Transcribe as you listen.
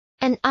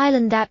an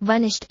island that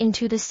vanished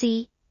into the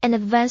sea, an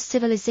advanced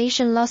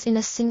civilization lost in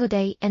a single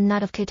day and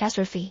night of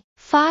catastrophe.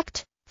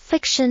 Fact,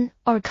 fiction,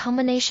 or a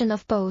combination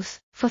of both.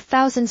 For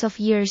thousands of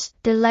years,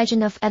 the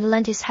legend of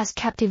Atlantis has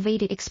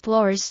captivated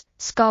explorers,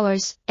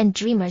 scholars, and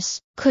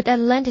dreamers. Could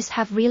Atlantis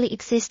have really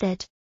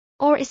existed?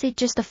 Or is it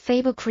just a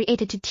fable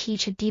created to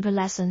teach a deeper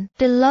lesson?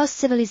 The lost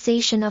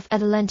civilization of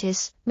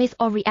Atlantis, myth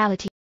or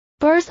reality?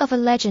 Birth of a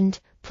legend,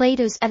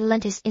 Plato's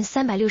Atlantis in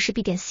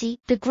 360 BC.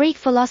 The Greek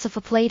philosopher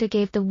Plato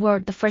gave the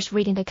world the first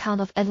written account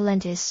of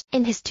Atlantis.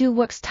 In his two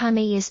works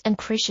Timaeus and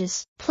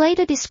Crete,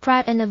 Plato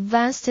described an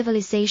advanced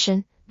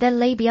civilization that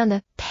lay beyond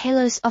the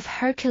Pillars of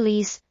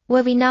Hercules,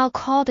 what we now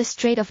call the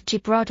Strait of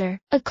Gibraltar.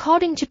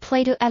 According to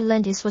Plato,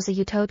 Atlantis was a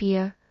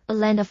utopia, a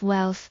land of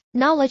wealth,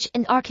 knowledge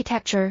and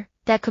architecture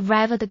that could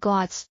rival the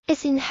gods.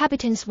 Its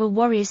inhabitants were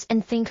warriors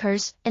and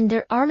thinkers, and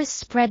their armies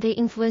spread their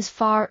influence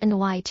far and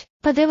wide.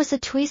 But there was a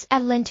twist.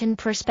 Atlantean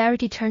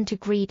prosperity turned to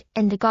greed,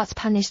 and the gods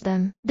punished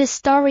them. The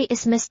story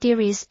is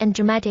mysterious and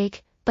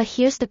dramatic, but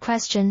here's the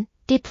question.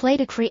 Did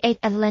Plato create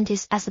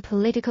Atlantis as a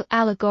political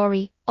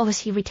allegory, or was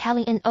he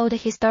retelling an older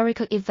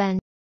historical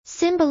event?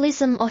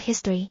 Symbolism or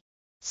history?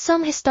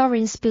 Some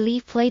historians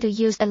believe Plato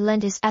used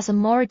Atlantis as a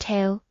moral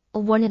tale, a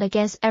warning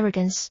against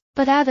arrogance,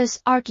 but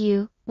others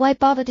argue, why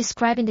bother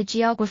describing the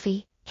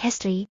geography,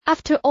 history?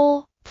 After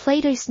all,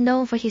 Plato is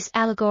known for his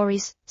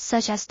allegories,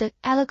 such as the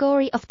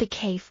allegory of the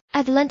cave.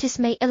 Atlantis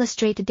may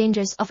illustrate the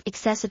dangers of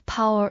excessive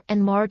power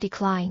and moral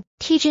decline,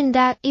 teaching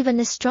that even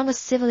the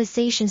strongest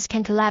civilizations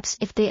can collapse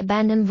if they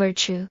abandon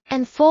virtue.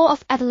 And Fall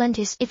of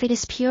Atlantis, if it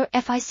is pure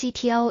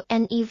fiction,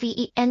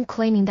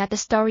 claiming that the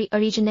story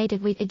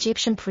originated with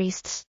Egyptian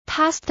priests,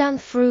 passed down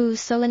through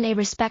Solon, a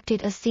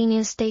respected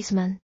Athenian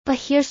statesman. But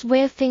here's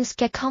where things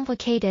get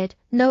complicated.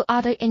 No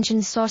other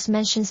ancient source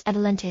mentions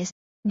Atlantis.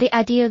 The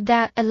idea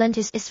that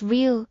Atlantis is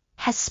real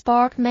has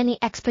sparked many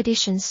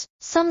expeditions.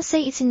 Some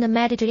say it's in the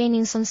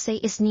Mediterranean, some say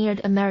it's near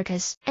the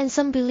Americas, and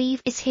some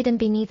believe it's hidden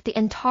beneath the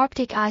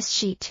Antarctic ice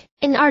sheet.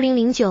 In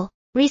 2009,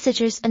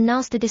 researchers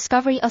announced the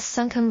discovery of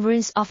sunken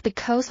ruins off the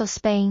coast of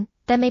Spain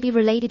that may be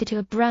related to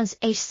a Bronze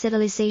Age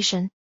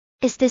civilization.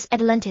 Is this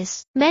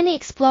Atlantis? Many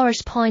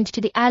explorers point to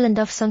the island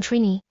of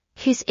Santorini,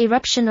 whose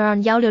eruption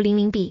around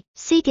 1600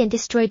 BC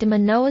destroyed the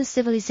Minoan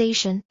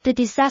civilization. The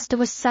disaster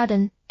was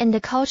sudden, and the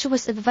culture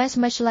was advanced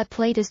much like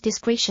Plato's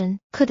description.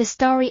 Could the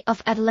story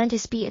of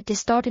Atlantis be a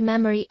distorted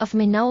memory of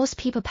Minos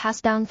people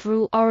passed down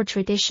through oral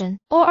tradition?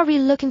 Or are we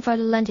looking for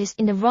Atlantis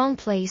in the wrong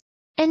place?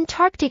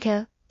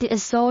 Antarctica, the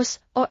Azores,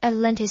 or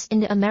Atlantis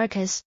in the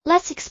Americas?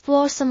 Let's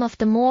explore some of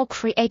the more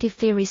creative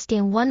theories.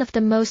 One of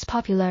the most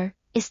popular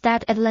is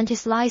that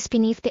Atlantis lies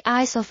beneath the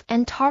ice of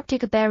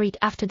Antarctica, buried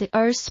after the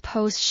Earth's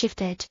poles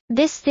shifted.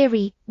 This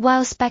theory,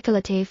 while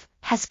speculative,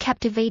 has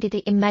captivated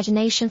the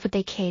imagination for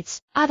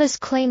decades. Others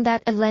claim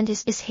that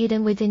Atlantis is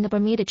hidden within the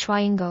Bermuda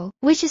Triangle,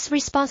 which is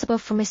responsible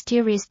for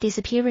mysterious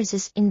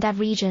disappearances in that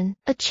region.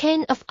 A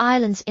chain of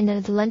islands in the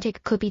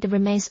Atlantic could be the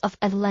remains of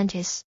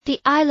Atlantis.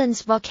 The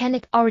islands'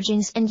 volcanic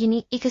origins and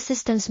unique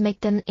ecosystems make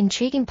them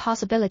intriguing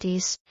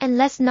possibilities. And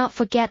let's not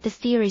forget the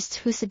theorists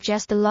who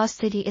suggest the lost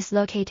city is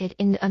located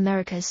in the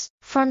Americas,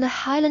 from the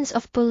highlands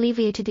of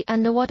Bolivia to the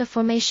underwater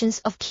formations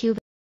of Cuba.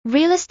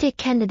 Realistic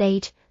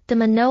candidate. The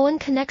Minoan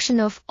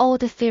connection. Of all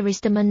the theories,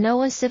 the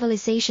Minoan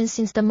civilization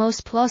seems the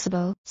most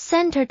plausible.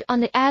 Centered on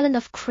the island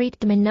of Crete,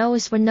 the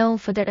Minoans were known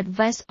for their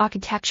advanced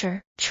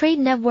architecture, trade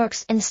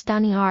networks, and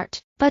stunning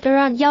art. But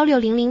around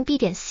 1600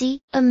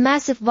 BC, a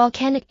massive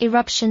volcanic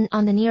eruption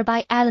on the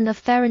nearby island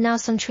of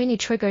Santorini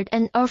triggered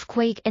an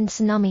earthquake and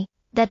tsunami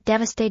that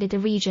devastated the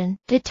region.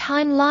 The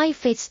timeline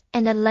fits,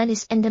 and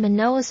Atlantis and the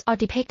Minoans are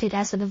depicted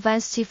as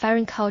advanced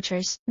seafaring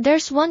cultures.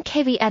 There's one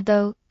caveat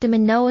though: the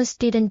Minoans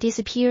didn't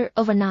disappear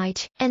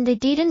overnight, and they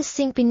didn't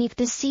sink beneath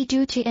the sea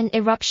due to an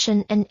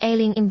eruption and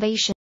alien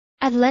invasion.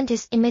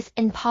 Atlantis in myth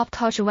and pop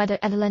culture. Whether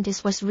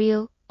Atlantis was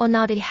real or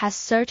not, it has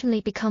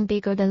certainly become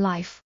bigger than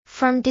life.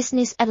 From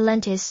Disney's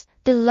Atlantis,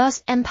 the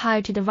Lost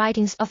Empire, to the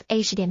writings of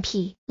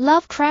H.P.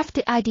 Lovecraft,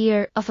 the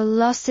idea of a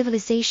lost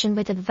civilization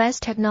with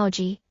advanced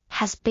technology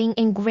has been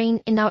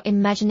ingrained in our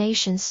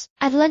imaginations.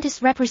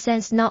 Atlantis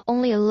represents not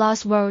only a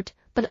lost world,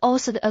 but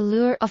also the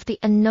allure of the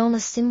unknown, a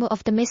symbol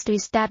of the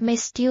mysteries that may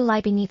still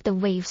lie beneath the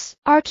waves.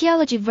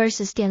 Archaeology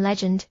versus the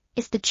legend.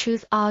 Is the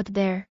truth out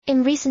there?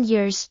 In recent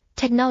years,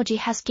 technology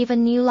has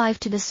given new life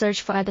to the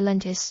search for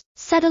Atlantis.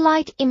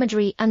 Satellite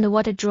imagery,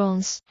 underwater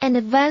drones, and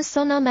advanced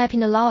sonar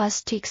mapping allow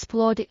us to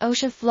explore the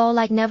ocean floor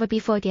like never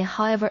before.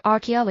 However,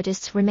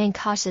 archaeologists remain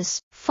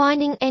cautious.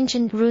 Finding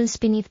ancient ruins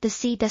beneath the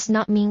sea does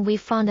not mean we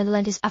found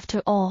Atlantis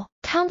after all.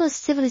 Countless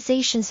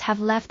civilizations have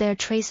left their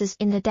traces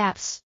in the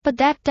depths, but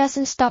that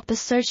doesn't stop the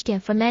search.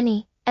 For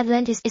many,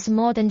 Atlantis is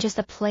more than just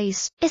a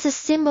place. It's a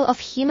symbol of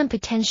human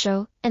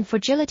potential and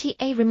fragility,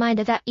 a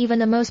reminder that even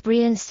the most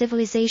brilliant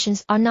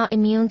civilizations are not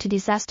immune to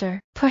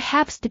disaster.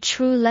 Perhaps the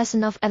true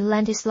lesson of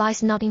Atlantis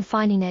lies not in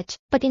finding it,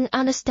 but in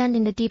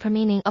understanding the deeper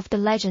meaning of the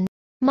legend.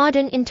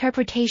 Modern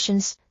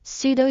interpretations,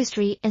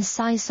 pseudohistory and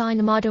science in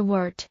the modern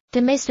world.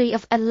 The mystery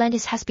of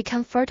Atlantis has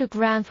become fertile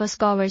ground for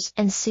scholars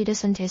and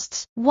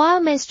pseudoscientists.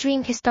 While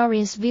mainstream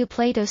historians view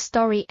Plato's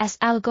story as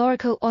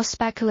allegorical or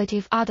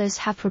speculative, others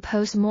have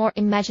proposed more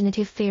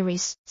imaginative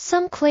theories.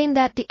 Some claim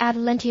that the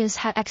Atlanteans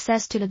had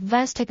access to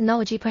advanced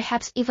technology,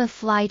 perhaps even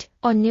flight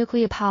or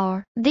nuclear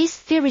power. These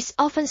theories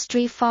often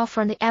stray far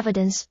from the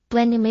evidence,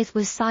 blending myth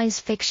with science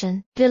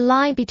fiction. The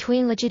line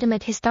between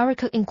legitimate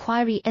historical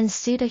inquiry and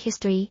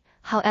pseudo-history,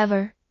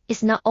 however,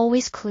 is not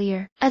always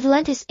clear.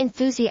 Atlantis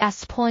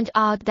enthusiasts point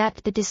out that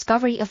the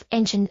discovery of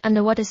ancient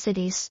underwater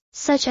cities,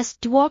 such as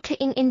Dwarka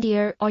in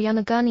India or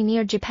Yonaguni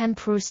near Japan,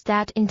 proves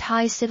that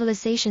entire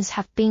civilizations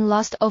have been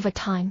lost over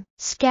time.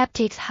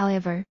 Skeptics,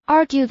 however,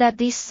 argue that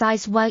these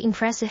sites, while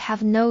impressive,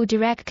 have no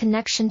direct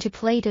connection to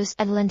Plato's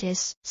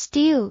Atlantis.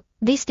 Still,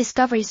 these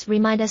discoveries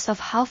remind us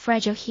of how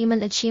fragile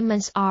human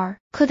achievements are.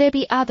 Could there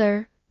be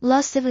other,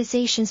 lost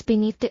civilizations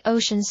beneath the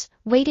oceans,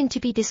 waiting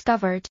to be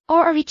discovered?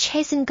 Or are we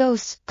chasing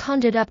ghosts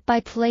conjured up by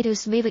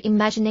Plato's vivid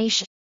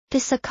imagination? The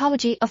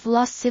psychology of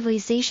lost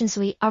civilizations.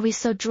 Why are we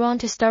so drawn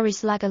to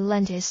stories like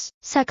Atlantis?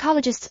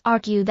 Psychologists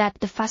argue that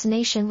the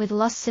fascination with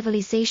lost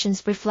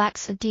civilizations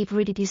reflects a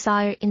deep-rooted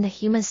desire in the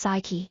human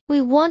psyche.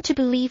 We want to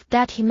believe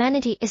that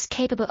humanity is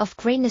capable of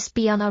greatness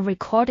beyond our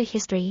recorded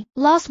history.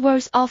 Lost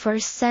worlds offer a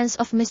sense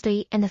of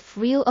mystery and the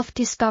thrill of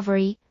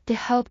discovery, the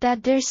hope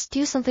that there's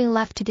still something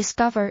left to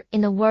discover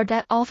in a world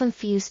that often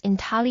feels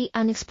entirely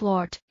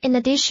unexplored. In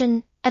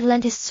addition,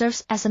 Atlantis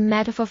serves as a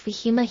metaphor for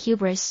human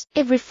hubris.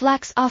 It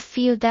reflects our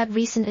fear that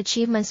recent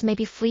achievements may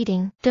be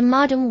fleeting. The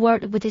modern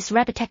world, with its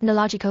rapid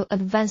technological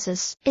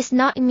advances, is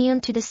not immune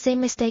to the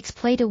same mistakes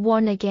Plato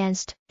warned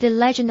against. The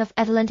legend of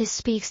Atlantis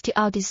speaks to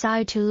our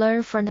desire to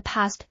learn from the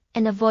past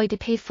and avoid the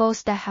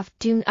pitfalls that have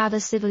doomed other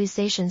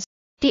civilizations.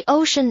 The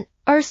ocean,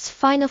 Earth's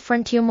final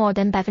frontier. More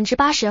than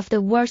 80% of the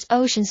world's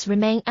oceans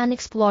remain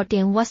unexplored.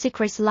 Then what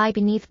secrets lie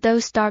beneath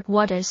those dark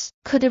waters?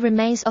 Could the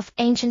remains of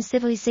ancient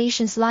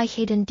civilizations lie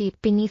hidden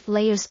deep beneath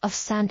layers of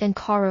sand and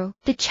coral?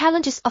 The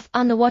challenges of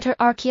underwater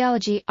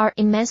archaeology are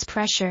immense.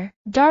 Pressure,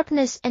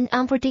 darkness and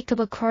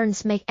unpredictable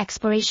currents make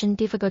exploration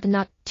difficult,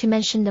 not to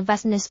mention the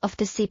vastness of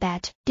the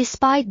seabed.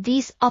 Despite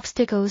these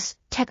obstacles,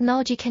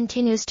 technology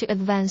continues to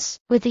advance.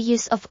 With the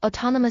use of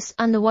autonomous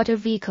underwater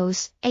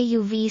vehicles,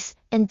 AUVs,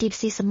 and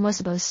deep-sea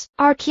submersibles,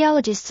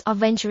 archaeologists are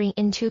venturing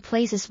into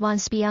places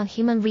once beyond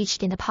human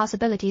reach, and the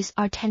possibilities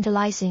are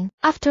tantalizing.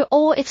 After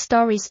all, if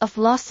stories of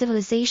lost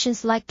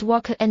civilizations like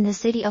Dwarka and the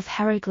city of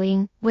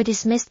Heracleon were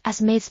dismissed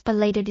as myths but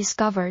later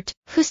discovered,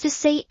 who's to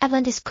say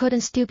Atlantis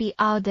couldn't still be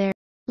out there?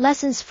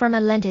 Lessons from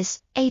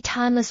Atlantis, a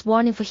timeless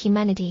warning for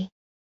humanity.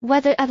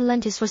 Whether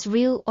Atlantis was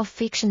real or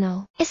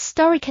fictional, its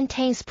story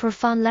contains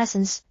profound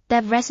lessons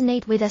that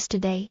resonate with us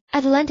today.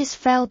 Atlantis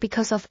fell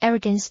because of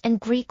arrogance and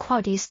greed,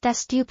 qualities that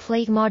still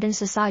plague modern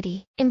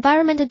society.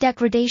 Environmental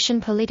degradation,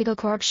 political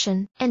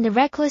corruption, and the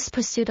reckless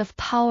pursuit of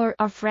power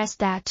are threats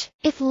that,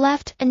 if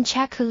left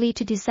unchecked, could lead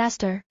to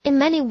disaster. In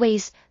many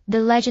ways, the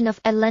legend of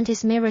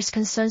Atlantis mirrors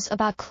concerns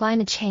about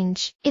climate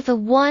change. If a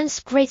once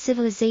great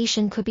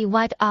civilization could be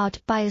wiped out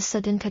by a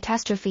sudden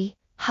catastrophe,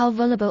 how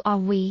vulnerable are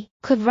we?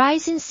 Could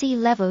rising sea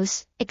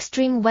levels,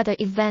 extreme weather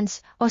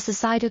events, or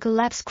societal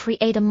collapse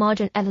create a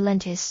modern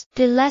Atlantis?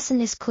 The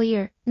lesson is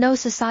clear. No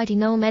society,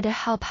 no matter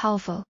how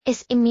powerful,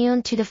 is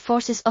immune to the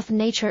forces of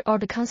nature or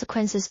the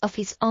consequences of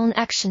its own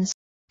actions.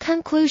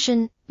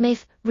 Conclusion: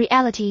 myth,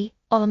 reality,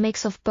 or a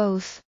mix of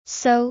both.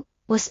 So,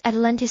 was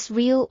Atlantis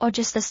real or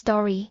just a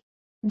story?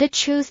 The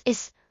truth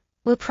is,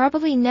 we'll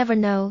probably never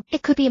know.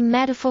 It could be a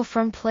metaphor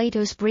from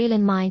Plato's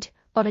brilliant mind,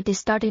 or a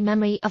distorted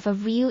memory of a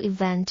real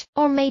event,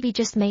 or maybe,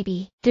 just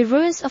maybe, the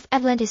ruins of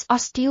Atlantis are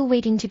still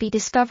waiting to be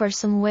discovered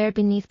somewhere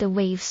beneath the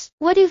waves.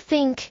 What do you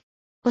think?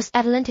 Was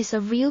Atlantis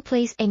a real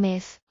place, a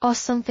myth, or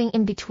something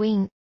in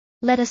between?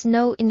 Let us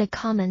know in the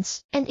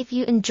comments. And if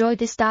you enjoyed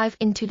this dive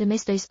into the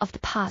mysteries of the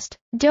past,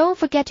 don't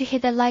forget to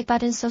hit that like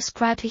button,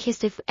 subscribe to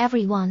History for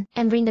Everyone,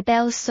 and ring the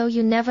bell so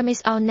you never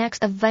miss our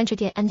next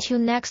adventure. Until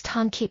next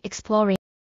time, keep exploring.